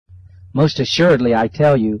Most assuredly I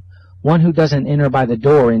tell you, one who doesn't enter by the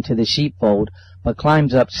door into the sheepfold, but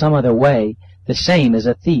climbs up some other way, the same is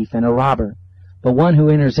a thief and a robber. But one who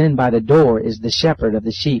enters in by the door is the shepherd of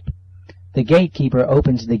the sheep. The gatekeeper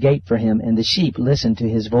opens the gate for him, and the sheep listen to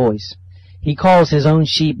his voice. He calls his own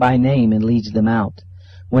sheep by name and leads them out.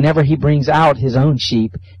 Whenever he brings out his own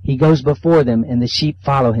sheep, he goes before them, and the sheep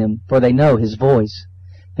follow him, for they know his voice.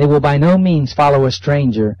 They will by no means follow a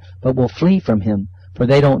stranger, but will flee from him, for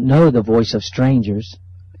they don't know the voice of strangers.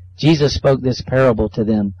 Jesus spoke this parable to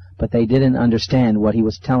them, but they didn't understand what he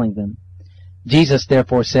was telling them. Jesus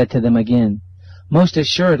therefore said to them again, Most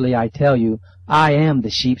assuredly I tell you, I am the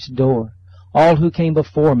sheep's door. All who came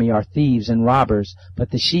before me are thieves and robbers,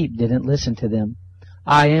 but the sheep didn't listen to them.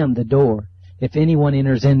 I am the door. If anyone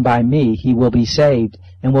enters in by me, he will be saved,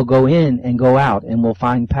 and will go in and go out, and will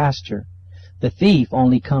find pasture. The thief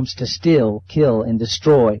only comes to steal, kill, and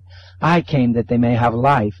destroy. I came that they may have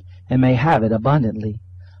life, and may have it abundantly.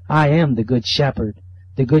 I am the good shepherd.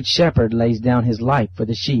 The good shepherd lays down his life for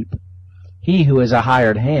the sheep. He who is a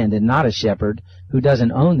hired hand and not a shepherd, who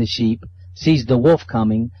doesn't own the sheep, sees the wolf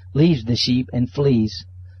coming, leaves the sheep, and flees.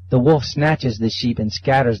 The wolf snatches the sheep and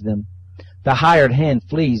scatters them. The hired hand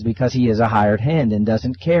flees because he is a hired hand and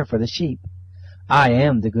doesn't care for the sheep. I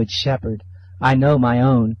am the good shepherd. I know my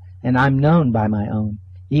own, and I'm known by my own,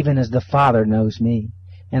 even as the Father knows me,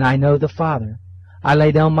 and I know the Father. I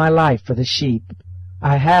lay down my life for the sheep.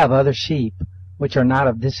 I have other sheep, which are not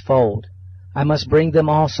of this fold. I must bring them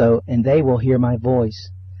also, and they will hear my voice.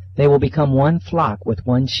 They will become one flock with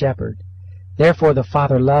one shepherd. Therefore the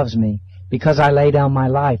Father loves me, because I lay down my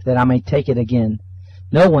life, that I may take it again.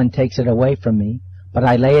 No one takes it away from me, but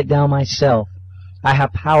I lay it down myself. I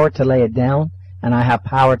have power to lay it down, and I have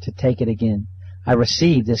power to take it again. I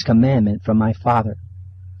received this commandment from my Father.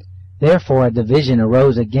 Therefore a division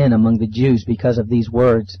arose again among the Jews because of these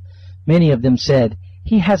words. Many of them said,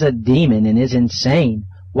 He has a demon and is insane.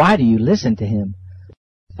 Why do you listen to him?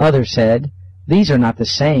 Others said, These are not the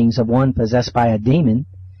sayings of one possessed by a demon.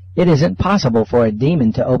 It isn't possible for a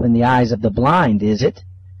demon to open the eyes of the blind, is it?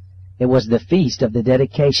 It was the feast of the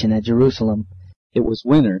dedication at Jerusalem. It was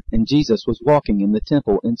winter, and Jesus was walking in the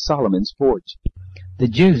temple in Solomon's porch. The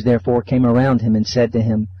Jews therefore came around him and said to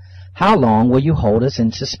him, How long will you hold us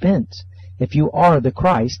in suspense? If you are the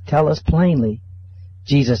Christ, tell us plainly.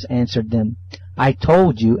 Jesus answered them, I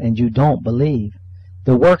told you, and you don't believe.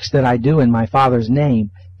 The works that I do in my Father's name,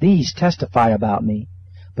 these testify about me.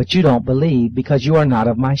 But you don't believe, because you are not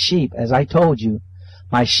of my sheep, as I told you.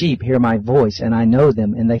 My sheep hear my voice, and I know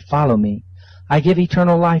them, and they follow me. I give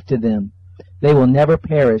eternal life to them. They will never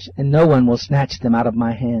perish, and no one will snatch them out of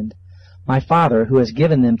my hand. My Father, who has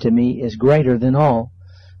given them to me, is greater than all.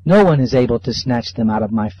 No one is able to snatch them out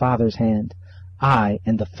of my Father's hand. I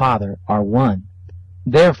and the Father are one.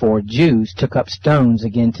 Therefore Jews took up stones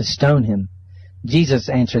again to stone him. Jesus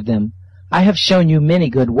answered them, I have shown you many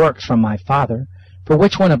good works from my Father. For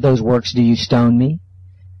which one of those works do you stone me?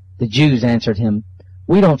 The Jews answered him,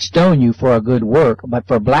 We don't stone you for a good work, but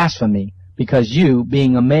for blasphemy, because you,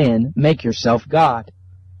 being a man, make yourself God.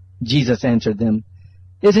 Jesus answered them,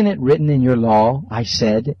 Isn't it written in your law, I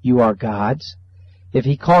said, you are gods? If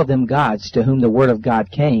he called them gods to whom the word of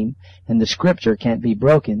God came, and the scripture can't be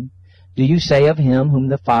broken, do you say of him whom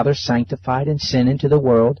the Father sanctified and sent into the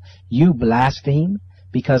world, You blaspheme,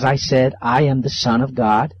 because I said, I am the Son of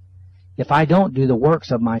God? If I don't do the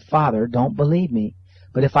works of my Father, don't believe me.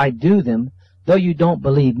 But if I do them, though you don't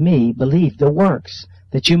believe me, believe the works,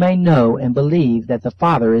 that you may know and believe that the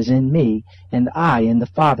Father is in me, and I in the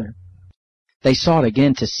Father. They sought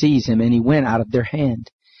again to seize him, and he went out of their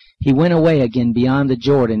hand. He went away again beyond the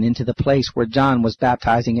Jordan into the place where John was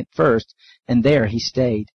baptizing at first, and there he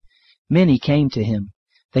stayed. Many came to him.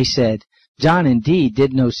 They said, John indeed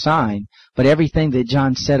did no sign, but everything that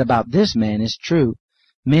John said about this man is true.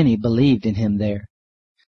 Many believed in him there.